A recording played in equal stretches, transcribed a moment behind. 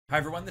Hi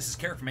everyone, this is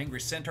Karak from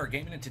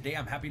AngryCentaurGaming, and today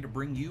I'm happy to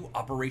bring you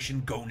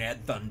Operation Gonad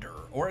Thunder,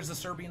 or as the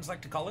Serbians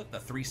like to call it, the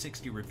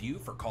 360 review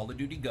for Call of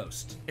Duty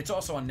Ghosts. It's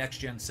also on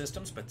next-gen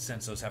systems, but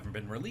since those haven't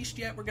been released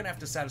yet, we're going to have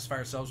to satisfy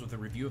ourselves with a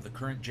review of the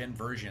current-gen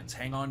versions.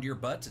 Hang on to your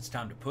butts, it's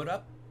time to put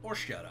up or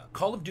shut up.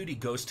 Call of Duty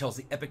Ghosts tells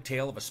the epic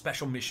tale of a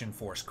special mission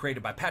force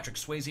created by Patrick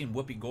Swayze and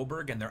Whoopi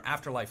Goldberg and their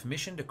afterlife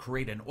mission to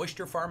create an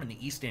oyster farm in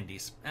the East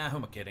Indies. Who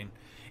am I kidding?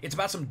 It's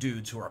about some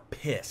dudes who are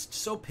pissed,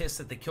 so pissed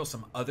that they kill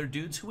some other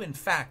dudes who in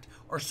fact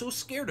are so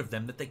scared of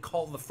them that they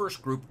call the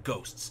first group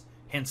Ghosts,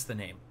 hence the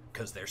name,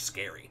 because they're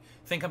scary.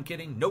 Think I'm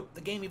kidding? Nope,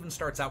 the game even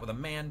starts out with a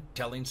man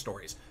telling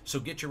stories. So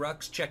get your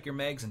rucks, check your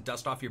megs, and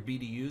dust off your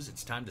BDUs,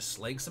 it's time to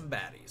slag some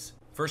baddies.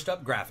 First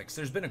up, graphics.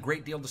 There's been a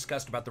great deal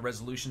discussed about the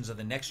resolutions of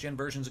the next-gen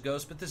versions of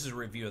Ghost, but this is a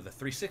review of the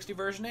 360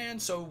 version,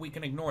 and so we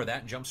can ignore that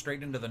and jump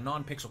straight into the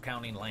non-pixel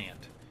counting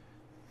land.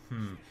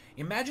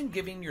 Imagine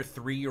giving your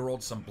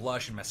 3-year-old some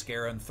blush and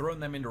mascara and throwing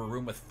them into a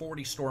room with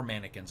 40 store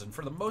mannequins, and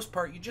for the most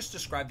part, you just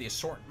describe the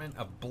assortment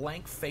of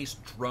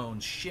blank-faced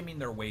drones shimming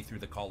their way through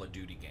the Call of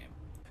Duty game.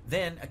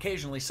 Then,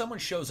 occasionally, someone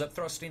shows up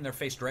thrusting their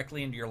face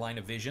directly into your line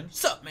of vision,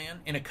 "Sup, man?"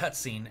 in a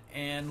cutscene,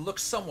 and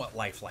looks somewhat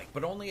lifelike,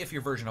 but only if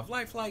your version of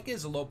lifelike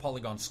is a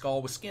low-polygon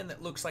skull with skin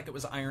that looks like it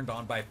was ironed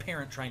on by a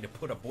parent trying to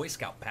put a Boy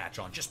Scout patch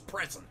on, just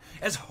pressing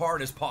as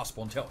hard as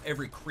possible until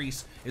every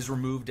crease is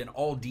removed and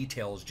all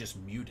detail is just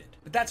muted.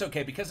 But that's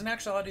okay, because in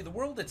actuality, the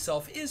world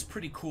itself is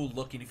pretty cool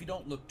looking if you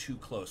don't look too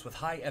close, with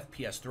high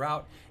FPS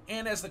throughout,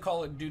 and as the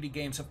Call of Duty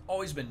games have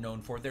always been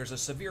known for, there's a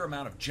severe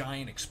amount of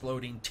giant,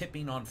 exploding,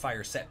 tipping on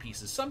fire set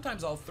pieces,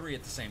 sometimes all three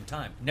at the same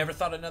time. Never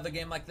thought another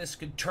game like this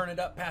could turn it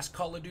up past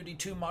Call of Duty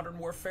 2 Modern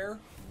Warfare?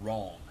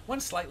 Wrong. One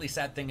slightly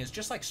sad thing is,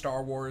 just like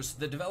Star Wars,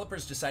 the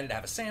developers decided to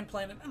have a sand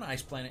planet, an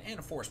ice planet, and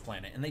a forest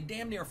planet, and they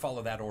damn near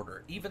follow that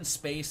order. Even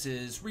space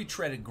is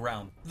retreaded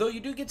ground. Though you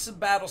do get to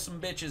battle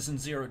some bitches in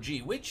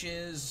 0G, which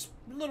is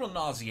a little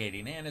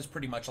nauseating, and is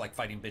pretty much like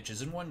fighting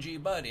bitches in 1G,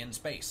 but in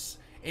space.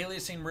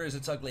 Aliasing rears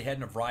its ugly head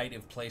in a variety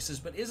of places,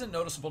 but isn't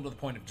noticeable to the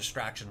point of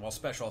distraction, while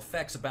special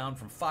effects abound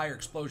from fire,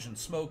 explosion,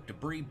 smoke,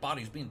 debris,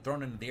 bodies being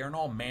thrown into the air, and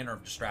all manner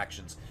of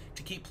distractions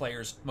to keep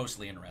players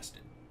mostly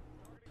interested.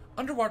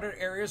 Underwater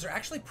areas are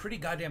actually pretty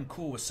goddamn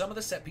cool, with some of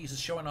the set pieces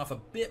showing off a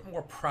bit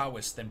more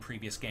prowess than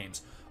previous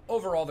games.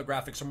 Overall, the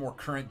graphics are more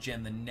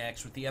current-gen than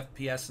next, with the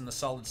FPS in the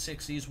solid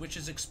 60s, which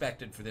is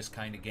expected for this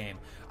kind of game.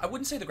 I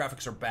wouldn't say the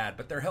graphics are bad,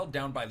 but they're held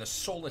down by the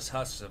soulless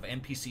husks of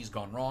NPCs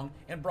gone wrong,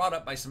 and brought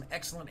up by some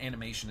excellent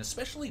animation,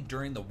 especially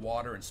during the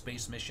water and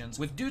space missions,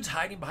 with dudes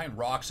hiding behind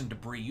rocks and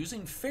debris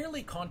using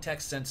fairly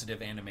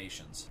context-sensitive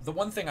animations. The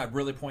one thing I'd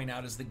really point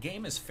out is the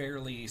game is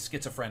fairly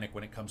schizophrenic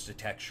when it comes to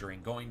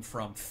texturing, going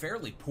from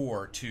fairly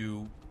poor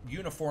to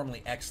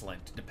uniformly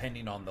excellent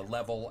depending on the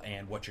level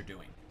and what you're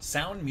doing.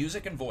 Sound,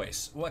 music, and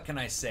voice. What can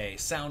I say?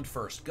 Sound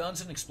first.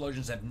 Guns and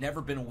explosions have never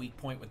been a weak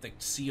point with the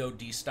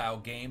COD-style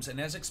games,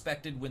 and as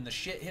expected, when the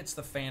shit hits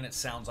the fan, it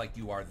sounds like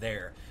you are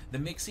there. The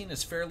mixing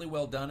is fairly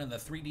well done, and the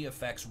 3D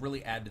effects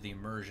really add to the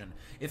immersion.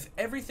 If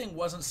everything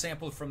wasn't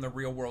sampled from the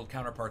real-world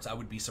counterparts, I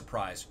would be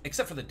surprised,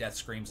 except for the death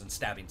screams and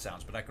stabbing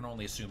sounds, but I can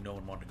only assume no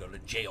one wanted to go to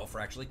jail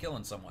for actually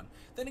killing someone.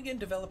 Then again,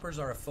 developers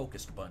are a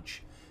focused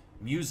bunch.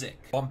 Music.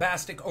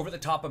 Bombastic,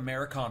 over-the-top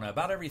Americana.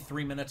 About every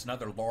 3 minutes,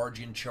 another large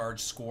in-charge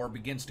score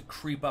begins to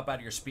creep up out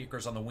of your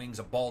speakers on the wings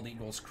of bald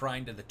eagles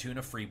crying to the tune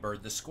of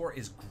Freebird. The score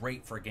is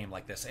great for a game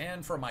like this,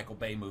 and for a Michael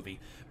Bay movie,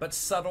 but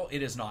subtle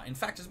it is not. In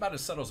fact, it's about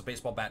as subtle as a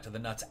baseball bat to the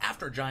nuts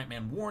after a giant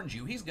man warns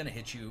you he's going to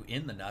hit you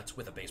in the nuts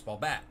with a baseball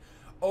bat.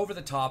 Over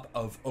the top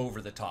of over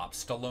the top.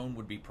 Stallone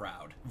would be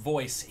proud.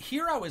 Voice.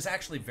 Here I was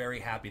actually very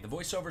happy. The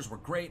voiceovers were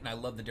great, and I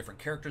love the different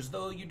characters,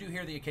 though you do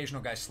hear the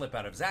occasional guy slip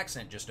out of his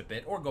accent just a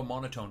bit, or go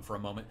monotone for a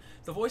moment.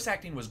 The voice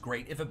acting was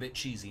great, if a bit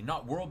cheesy.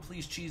 Not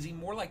world-please cheesy,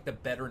 more like the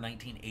better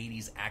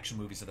 1980s action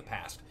movies of the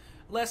past.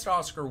 Less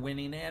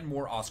Oscar-winning and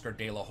more Oscar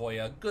de la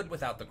Hoya, good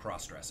without the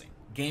cross-dressing.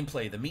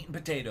 Gameplay, the meat and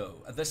potato.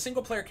 The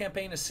single-player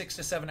campaign is 6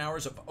 to 7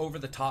 hours of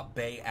over-the-top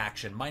Bay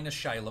action, minus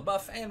Shia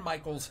LaBeouf and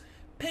Michael's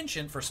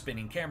penchant for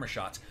spinning camera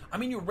shots. I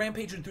mean, you're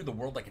rampaging through the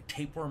world like a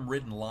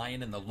tapeworm-ridden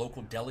lion in the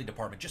local deli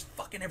department, just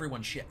fucking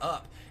everyone's shit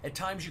up. At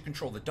times you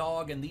control the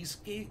dog, and these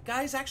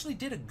guys actually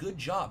did a good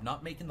job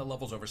not making the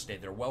levels overstay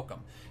their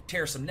welcome.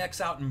 Tear some necks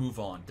out and move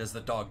on. Does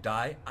the dog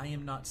die? I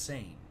am not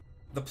saying.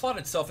 The plot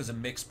itself is a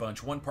mixed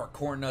bunch, one part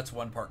corn nuts,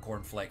 one part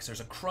cornflakes.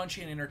 There's a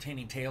crunchy and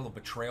entertaining tale of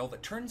betrayal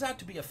that turns out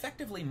to be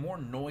effectively more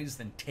noise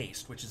than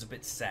taste, which is a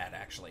bit sad,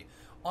 actually.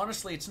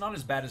 Honestly, it's not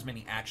as bad as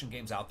many action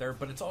games out there,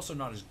 but it's also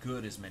not as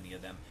good as many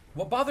of them.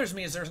 What bothers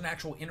me is there's an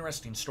actual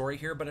interesting story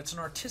here, but it's an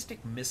artistic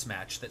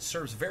mismatch that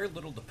serves very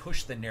little to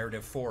push the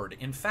narrative forward.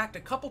 In fact, a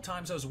couple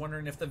times I was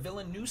wondering if the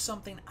villain knew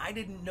something I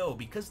didn't know,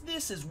 because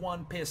this is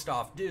one pissed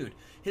off dude.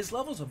 His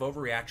levels of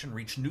overreaction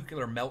reach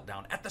nuclear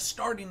meltdown at the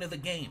starting of the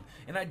game,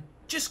 and I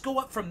just go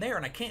up from there,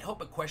 and I can't help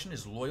but question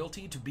his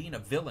loyalty to being a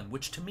villain,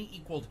 which to me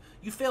equaled,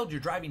 you failed your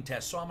driving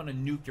test, so I'm gonna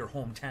nuke your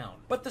hometown.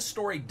 But the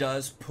story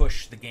does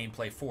push the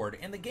gameplay forward,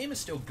 and the game is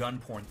still gun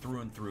porn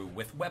through and through,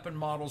 with weapon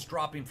models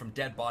dropping from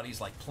dead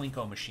bodies like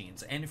plinko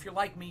machines, and if you're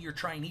like me, you're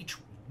trying each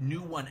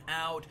new one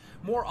out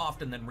more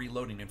often than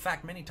reloading. In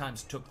fact, many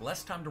times it took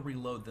less time to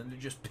reload than to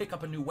just pick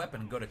up a new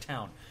weapon and go to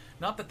town.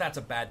 Not that that's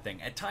a bad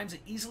thing. At times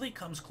it easily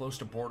comes close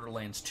to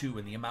Borderlands 2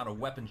 in the amount of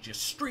weapons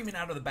just streaming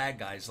out of the bad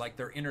guys like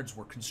their innards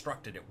were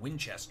constructed at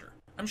Winchester.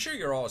 I'm sure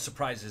you're all as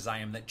surprised as I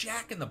am that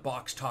Jack in the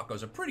Box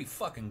tacos are pretty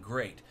fucking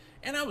great.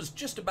 And I was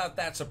just about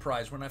that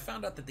surprised when I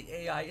found out that the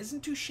AI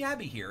isn't too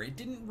shabby here. It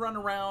didn't run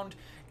around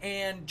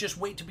and just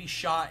wait to be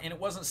shot, and it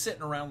wasn't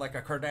sitting around like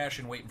a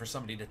Kardashian waiting for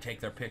somebody to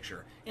take their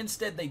picture.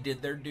 Instead, they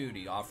did their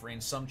duty,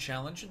 offering some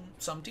challenge and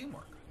some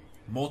teamwork.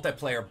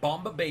 Multiplayer,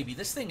 Bomba Baby,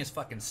 this thing is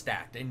fucking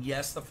stacked. And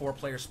yes, the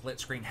 4-player split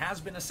screen has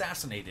been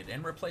assassinated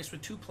and replaced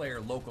with 2-player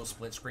local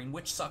split screen,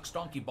 which sucks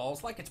donkey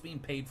balls like it's being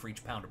paid for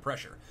each pound of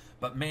pressure.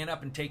 But man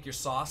up and take your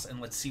sauce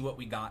and let's see what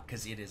we got,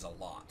 because it is a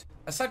lot.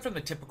 Aside from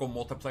the typical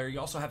multiplayer, you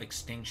also have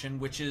Extinction,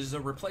 which is a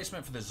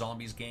replacement for the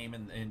Zombies game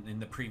in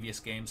the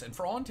previous games, and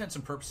for all intents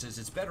and purposes,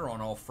 it's better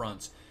on all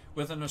fronts,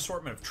 with an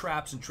assortment of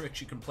traps and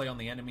tricks you can play on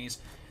the enemies.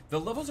 The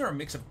levels are a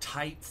mix of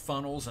tight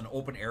funnels and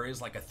open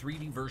areas like a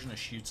 3D version of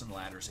Chutes and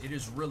Ladders. It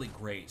is really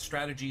great.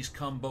 Strategies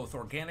come both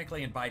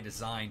organically and by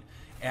design,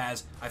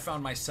 as I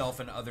found myself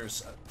and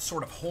others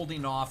sort of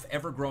holding off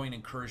ever-growing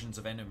incursions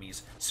of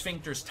enemies,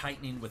 sphincters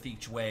tightening with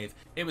each wave.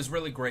 It was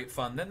really great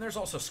fun. Then there's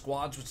also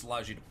squads, which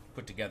allows you to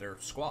put together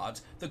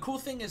squads. The cool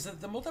thing is that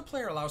the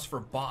multiplayer allows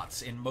for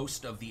bots in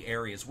most of the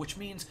areas, which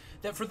means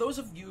that for those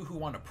of you who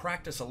want to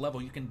practice a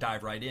level, you can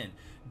dive right in.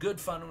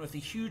 Good fun, and with a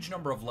huge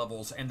number of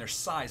levels and their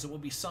size, it will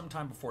be some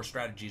time before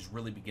strategies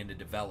really begin to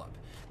develop.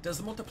 Does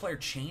the multiplayer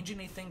change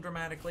anything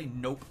dramatically?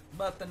 Nope.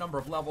 But the number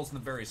of levels and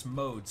the various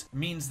modes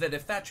means that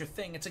if that's your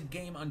thing, it's a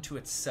game unto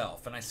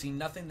itself, and I see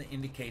nothing that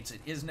indicates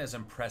it isn't as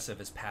impressive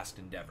as past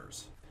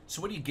endeavors.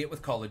 So what do you get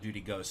with Call of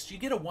Duty Ghosts? You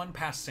get a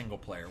one-pass single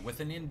player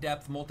with an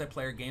in-depth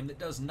multiplayer game that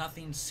does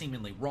nothing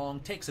seemingly wrong,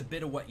 takes a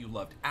bit of what you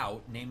loved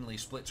out, namely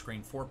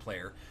split-screen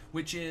 4-player,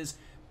 which is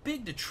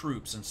big to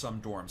troops in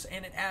some dorms,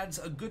 and it adds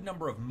a good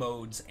number of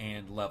modes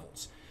and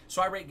levels.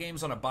 So I rate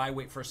games on a buy,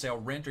 wait for a sale,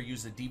 rent, or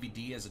use the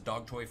DVD as a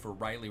dog toy for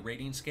Riley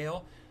rating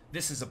scale.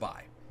 This is a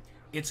buy.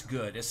 It's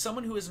good. As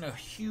someone who isn't a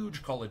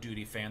huge Call of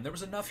Duty fan, there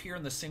was enough here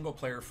in the single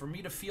player for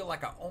me to feel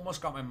like I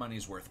almost got my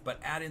money's worth, but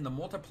add in the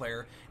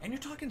multiplayer, and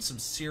you're talking some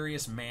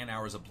serious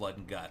man-hours of blood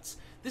and guts.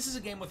 This is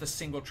a game with a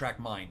single-track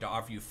mind to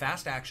offer you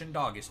fast action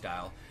doggy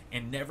style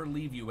and never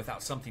leave you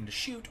without something to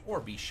shoot or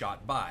be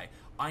shot by.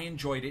 I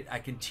enjoyed it, I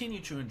continue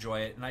to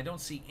enjoy it, and I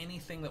don't see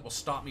anything that will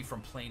stop me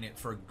from playing it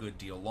for a good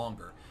deal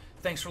longer.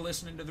 Thanks for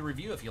listening to the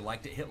review. If you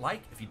liked it, hit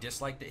like. If you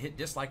disliked it, hit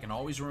dislike, and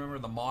always remember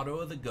the motto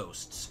of the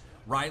Ghosts.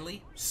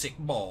 Riley, sick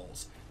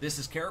balls. This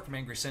is Karak from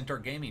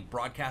AngryCentaurGaming,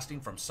 broadcasting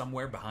from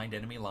somewhere behind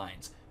enemy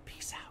lines.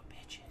 Peace out,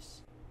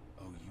 bitches.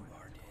 Oh, you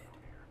are dead.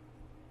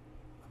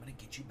 I'm gonna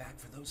get you back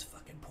for those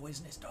fucking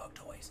poisonous dog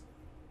toys.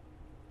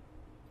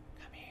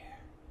 Come here.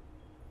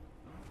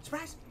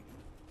 Surprise!